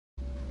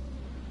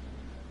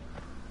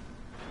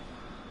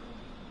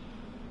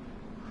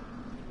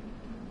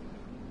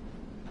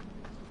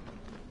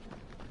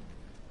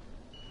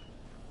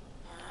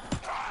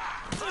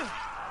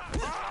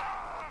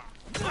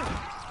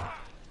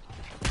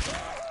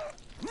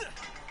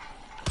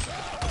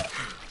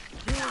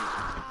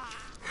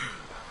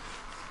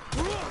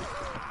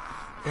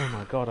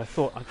god, I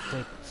thought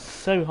they're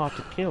so hard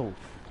to kill.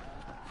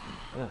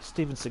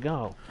 Steven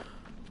Seagal.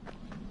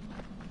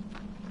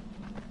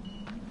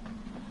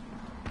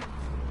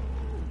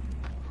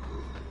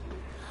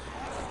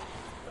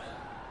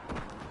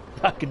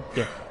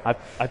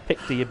 I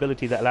picked the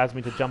ability that allows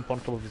me to jump on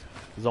top of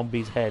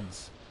zombies'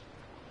 heads,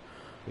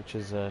 which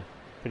is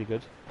pretty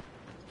good.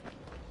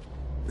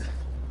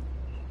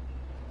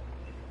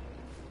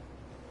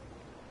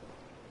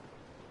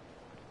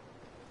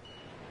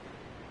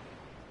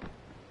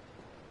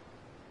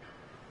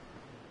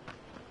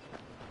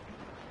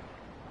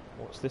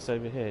 What's this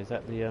over here? Is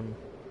that the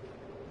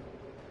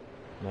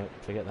No,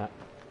 forget that.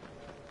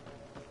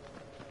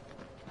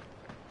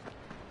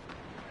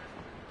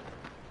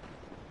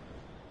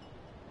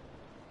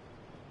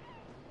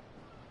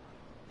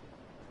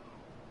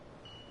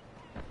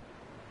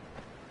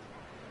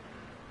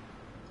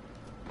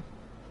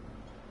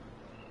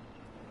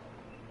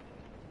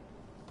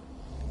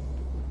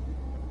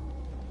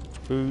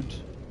 Food.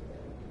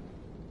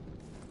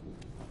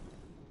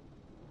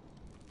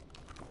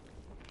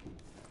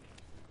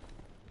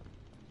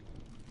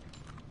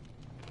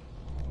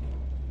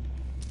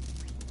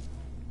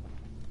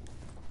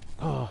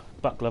 Oh,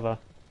 buck liver.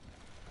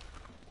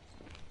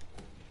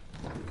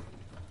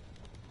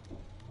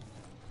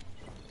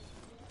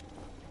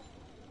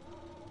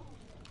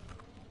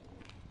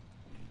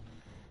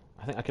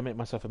 I think I can make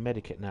myself a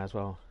medikit now as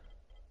well.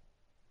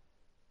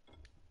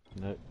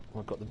 No,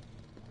 I've got the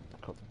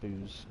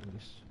booze at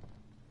least.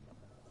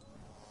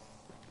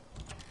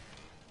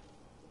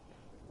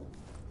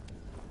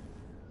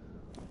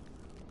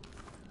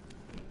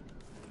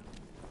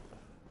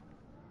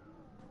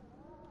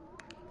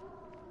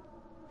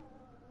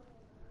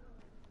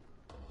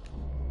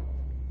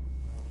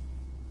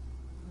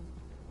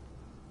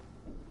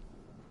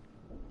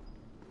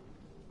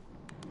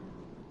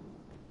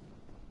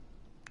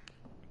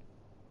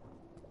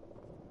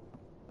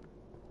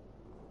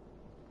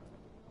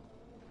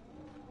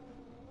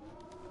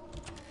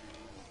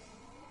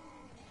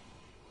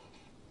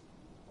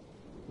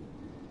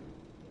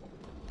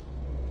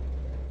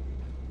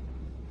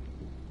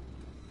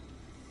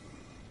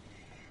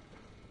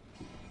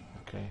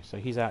 Okay, so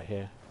he's out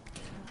here.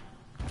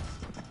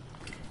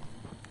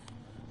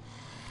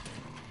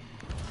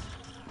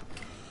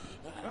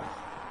 I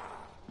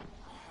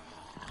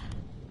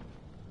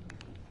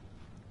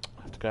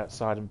have to go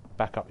outside and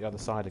back up the other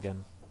side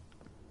again.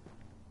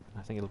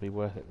 I think it'll be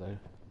worth it though.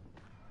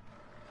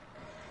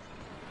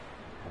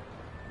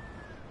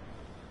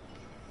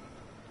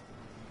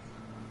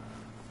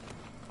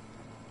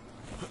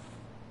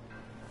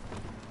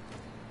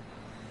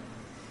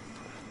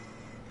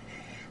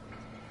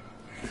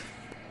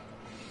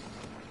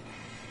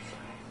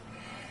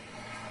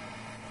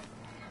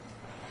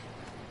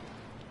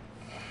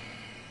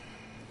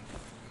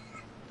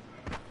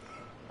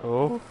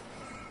 Oh,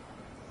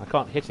 I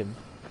can't hit him.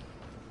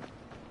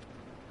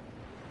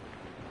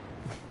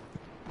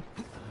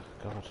 Oh,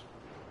 God.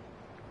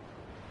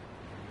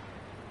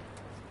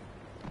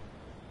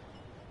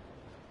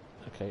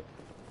 Okay.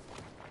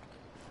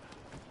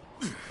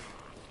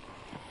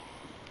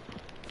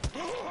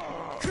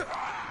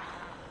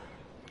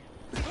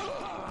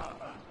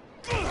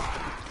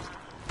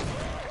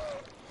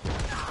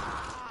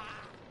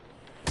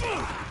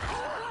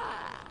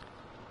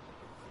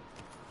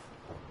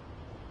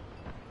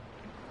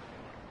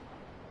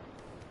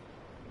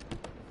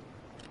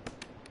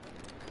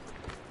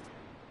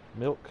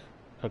 Milk?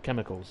 Oh,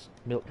 chemicals.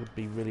 Milk would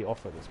be really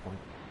off at this point.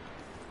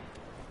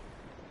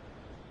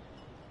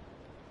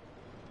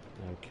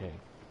 Okay.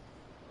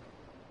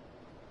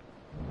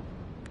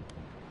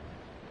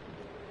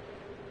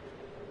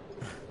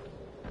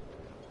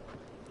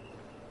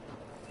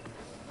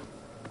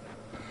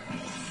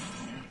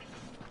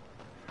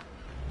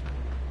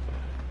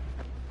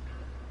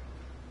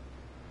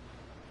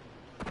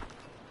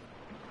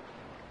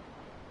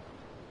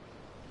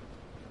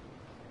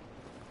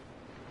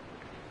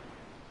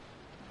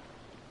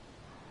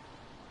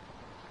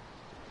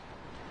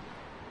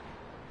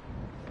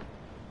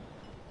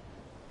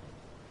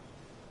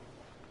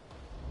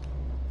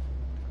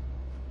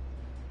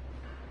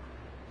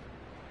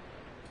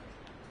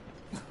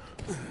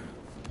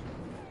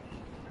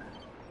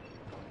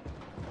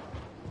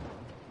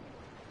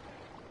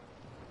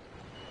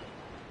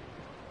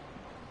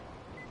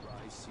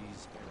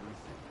 Sees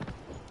everything.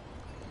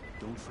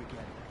 Don't forget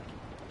it.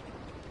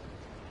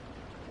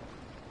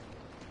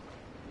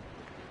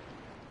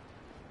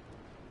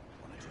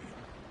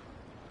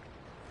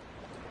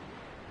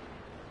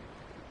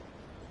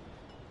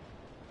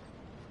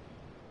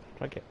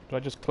 Do I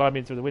just climb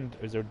in through the window?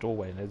 Is there a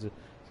doorway? There's a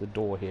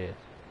door here.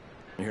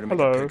 I'm here to make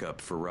a pickup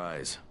for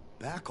Rise.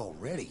 Back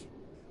already?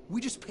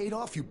 We just paid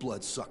off, you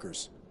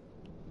bloodsuckers.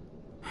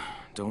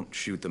 Don't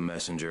shoot the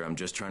messenger. I'm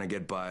just trying to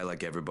get by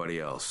like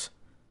everybody else.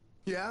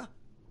 Yeah?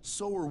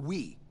 So are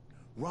we.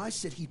 Rise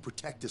said he'd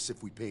protect us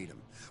if we paid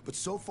him. But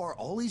so far,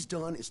 all he's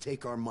done is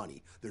take our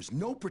money. There's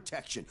no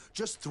protection,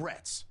 just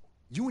threats.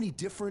 You any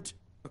different?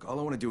 Look, all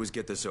I want to do is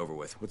get this over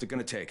with. What's it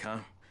gonna take, huh?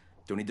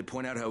 Don't need to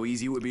point out how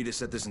easy it would be to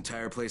set this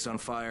entire place on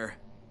fire.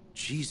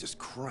 Jesus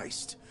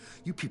Christ.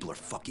 You people are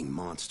fucking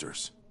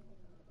monsters.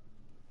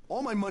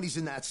 All my money's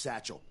in that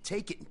satchel.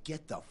 Take it and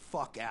get the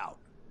fuck out.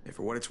 Hey,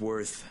 for what it's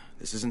worth,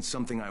 this isn't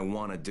something I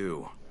want to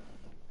do.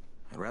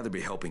 I'd rather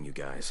be helping you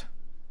guys.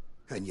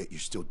 And yet you're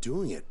still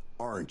doing it,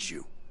 aren't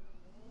you?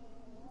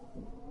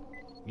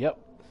 Yep.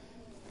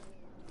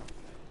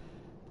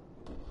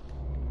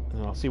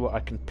 And I'll see what I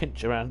can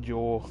pinch around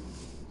your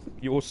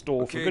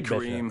store for good measure.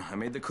 Kareem, I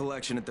made the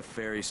collection at the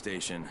ferry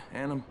station,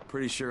 and I'm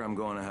pretty sure I'm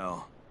going to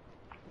hell.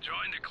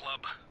 Join the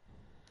club.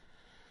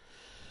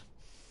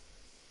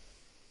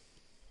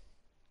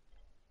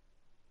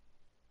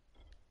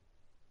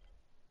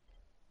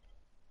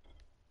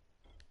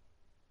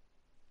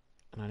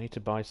 And I need to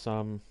buy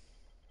some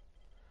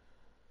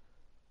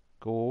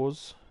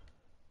gauze.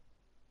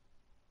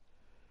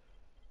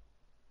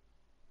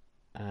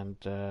 And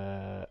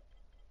I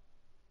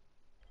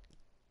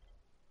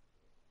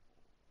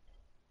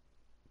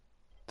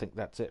think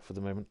that's it for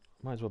the moment.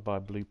 Might as well buy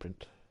a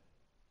blueprint.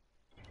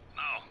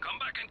 Now, come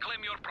back and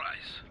claim your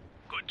prize.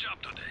 Good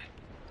job today.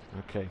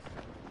 Okay.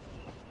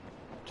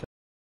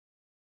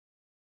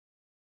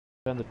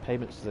 Turn the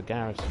payments to the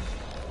garrison.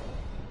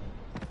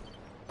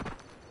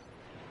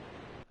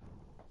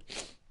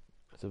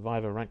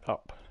 Survivor rank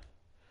up.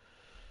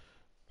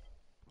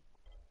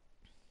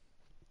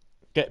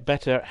 Get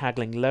better at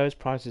haggling. Lowest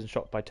prices in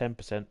shop by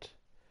 10%.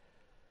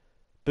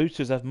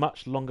 Boosters have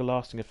much longer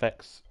lasting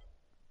effects.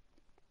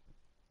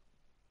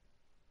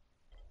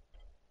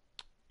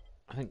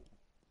 I think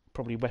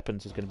probably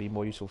weapons is going to be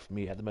more useful for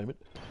me at the moment.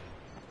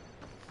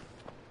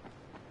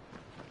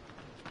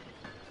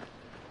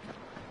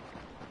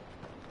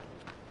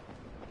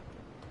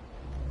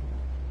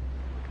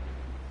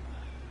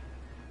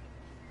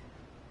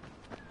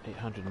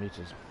 $800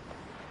 meters.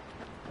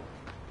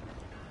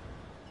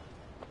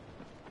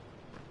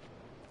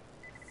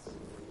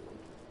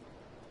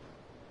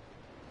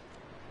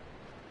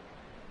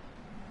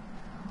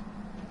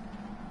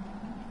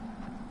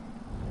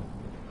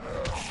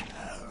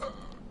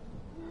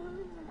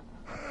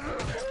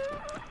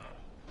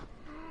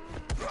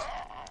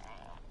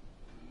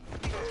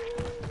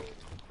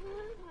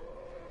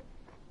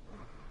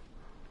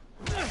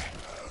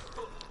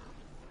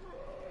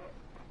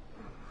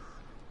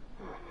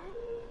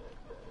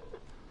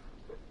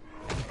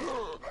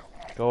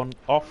 Go on,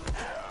 off,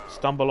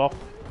 stumble off.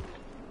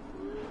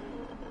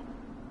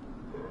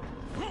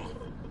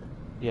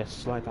 Yes,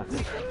 slide back.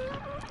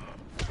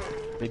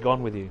 Be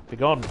gone with you, be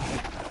gone.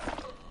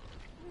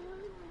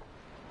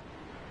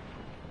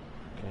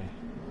 Okay.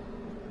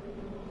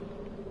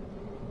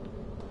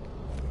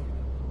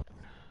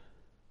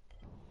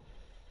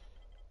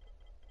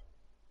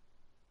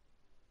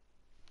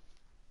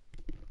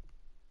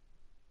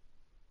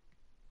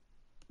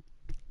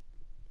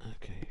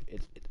 Okay,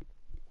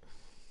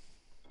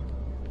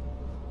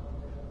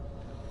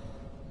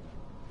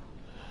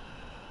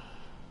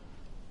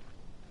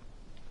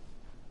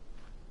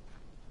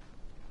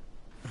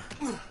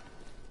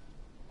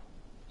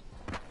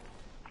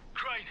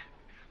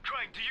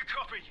 Crane, do you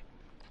copy?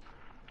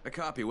 I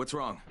copy. What's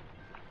wrong?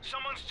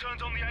 Someone's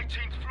turned on the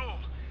 18th floor.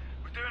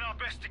 We're doing our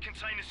best to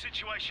contain the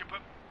situation,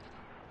 but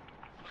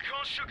I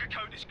can't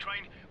sugarcoat this,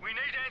 Crane. We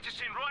need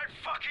Anderson right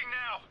fucking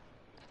now.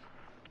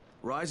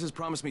 Rise has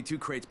promised me 2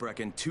 crates,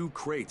 Brecken. 2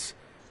 crates.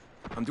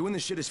 I'm doing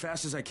this shit as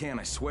fast as I can,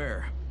 I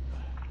swear.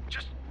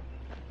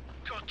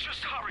 God, just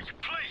hurry,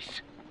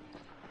 please.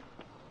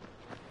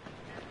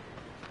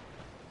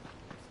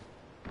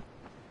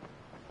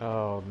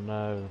 Oh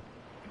no.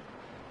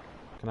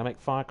 Can I make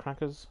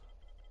firecrackers?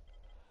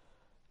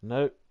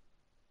 No.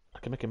 I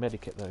can make a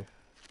medikit though.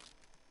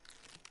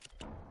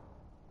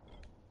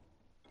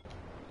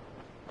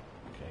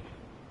 Okay.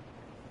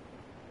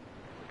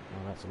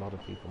 Oh, that's a lot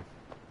of people.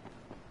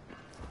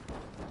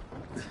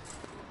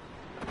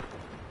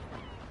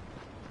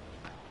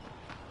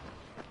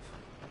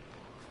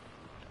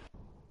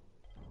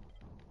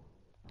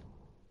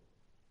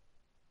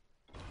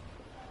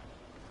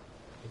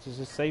 Is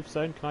this a safe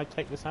zone? Can I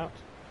take this out?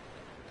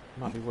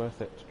 Might be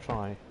worth it to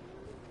try.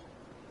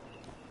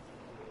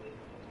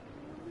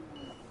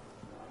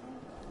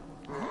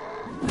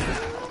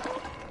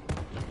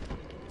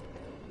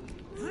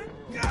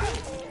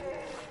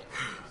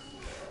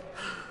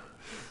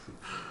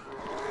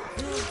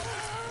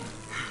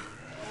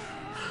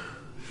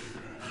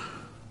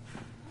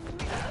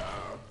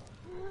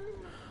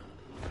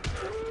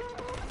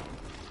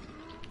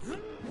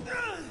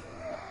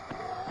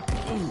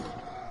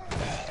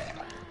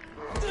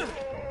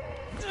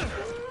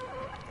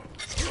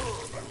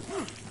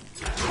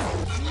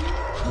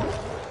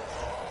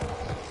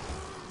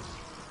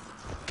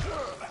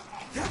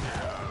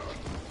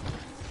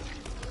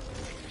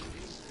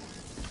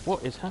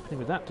 What is happening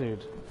with that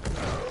dude?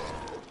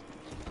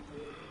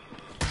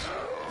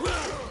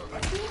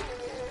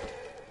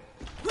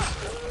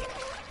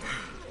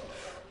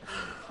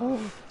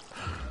 Oh!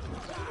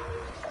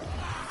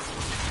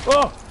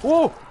 Oh!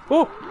 Oh!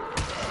 Oh!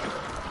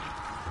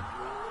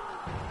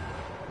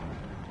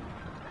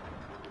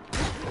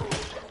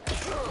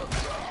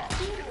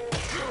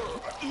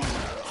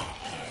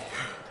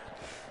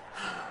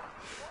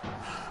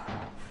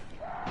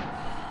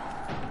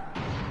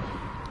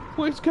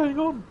 is going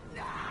on?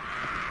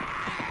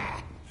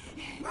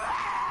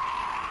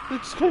 They're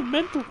just going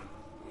mental.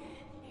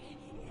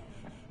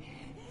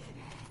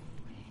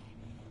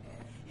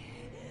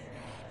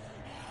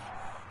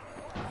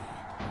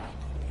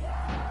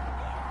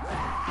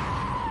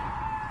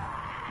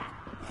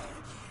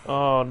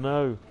 Oh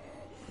no.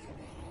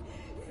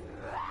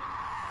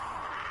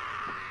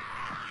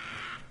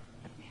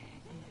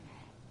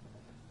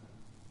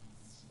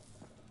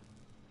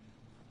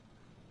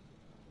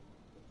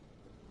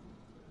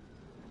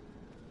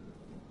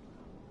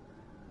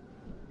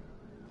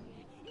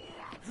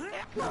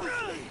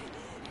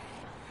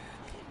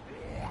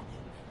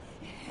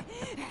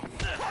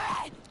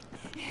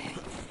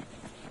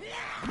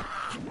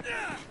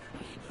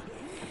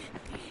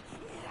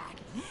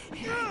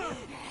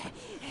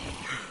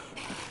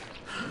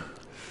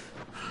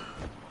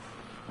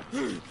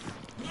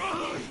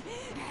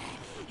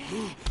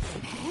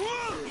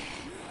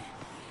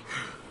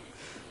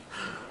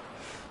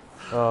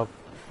 Oh,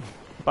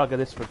 bugger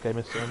this for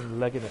game, I'm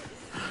legging it.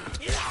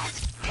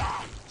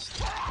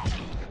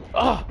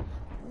 Ah!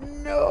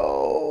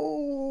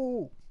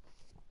 No!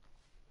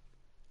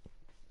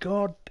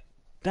 God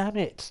damn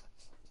it!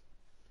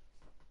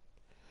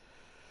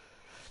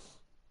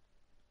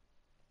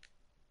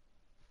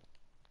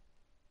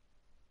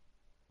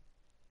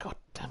 God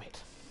damn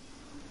it!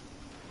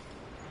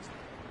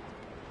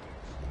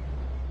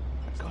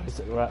 God, is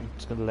it right? I'm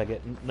just gonna leg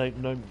it.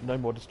 No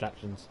more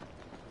distractions.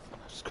 I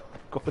just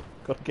got to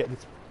get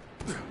this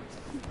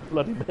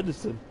bloody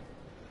medicine.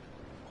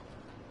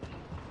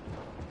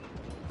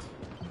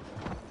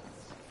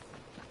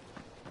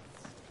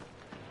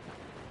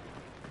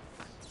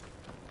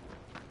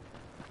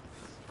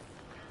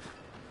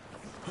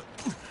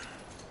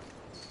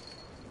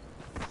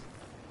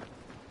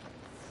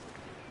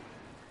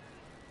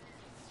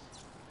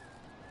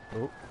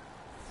 Oh.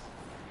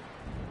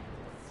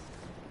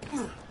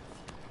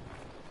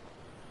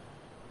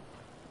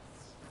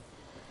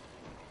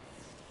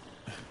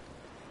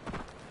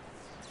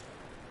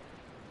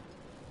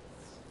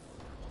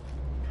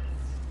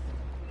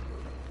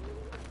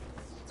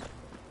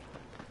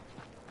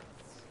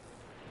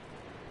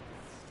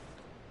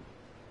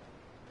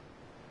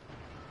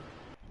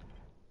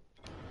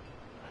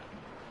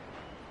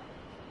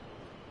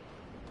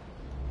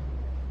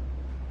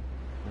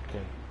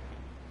 Okay.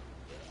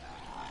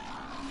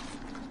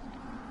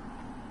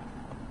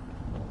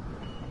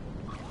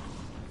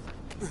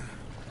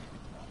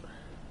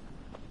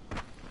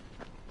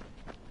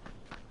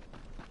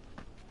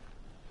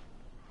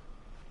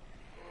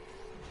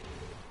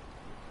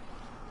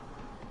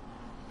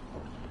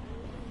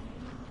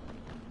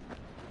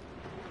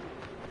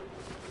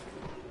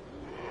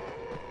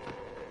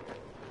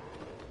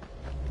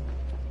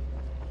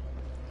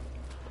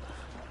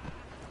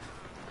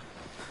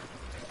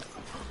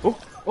 Oh!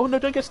 Oh no,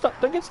 don't get stuck!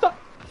 Don't get stuck!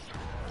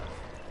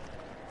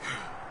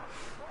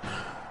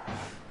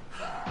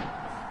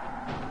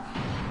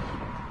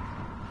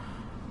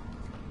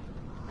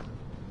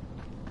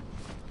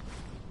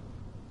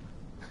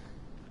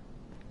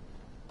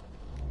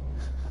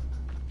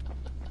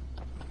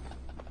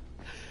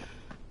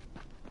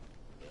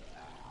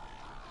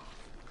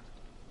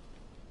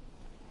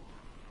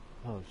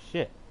 Oh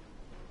shit.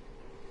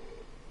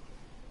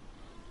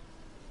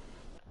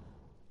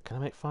 Can I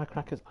make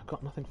firecrackers? I've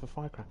got nothing for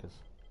firecrackers.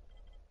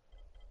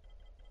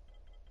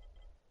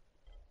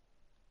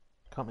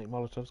 Can't make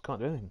molotovs, can't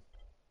do anything.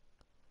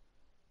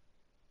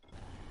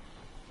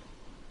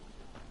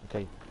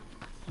 Okay.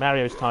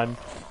 Mario's time.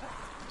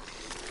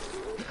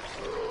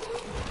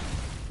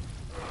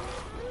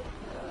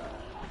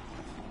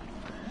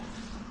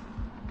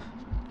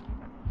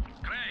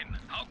 Crane,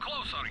 how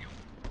close are you?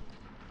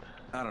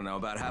 I don't know,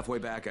 about halfway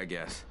back, I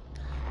guess.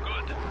 Good.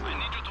 I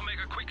need you to make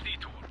a quick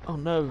detour. Oh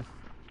no.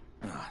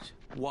 Gosh,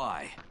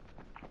 why?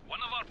 One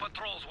of our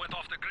patrols went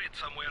off the grid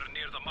somewhere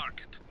near the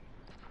market.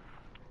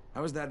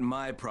 How is that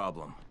my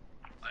problem?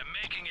 I'm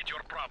making it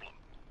your problem.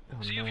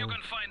 Oh, See no. if you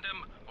can find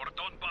them, or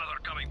don't bother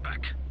coming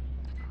back.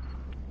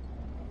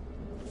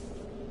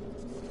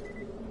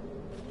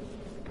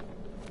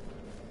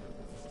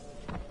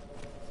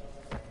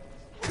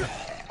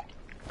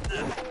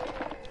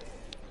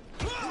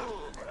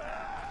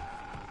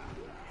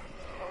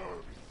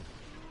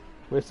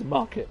 Where's the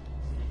market?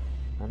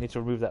 I need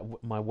to remove that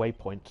my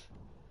waypoint.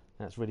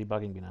 That's really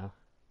bugging me now.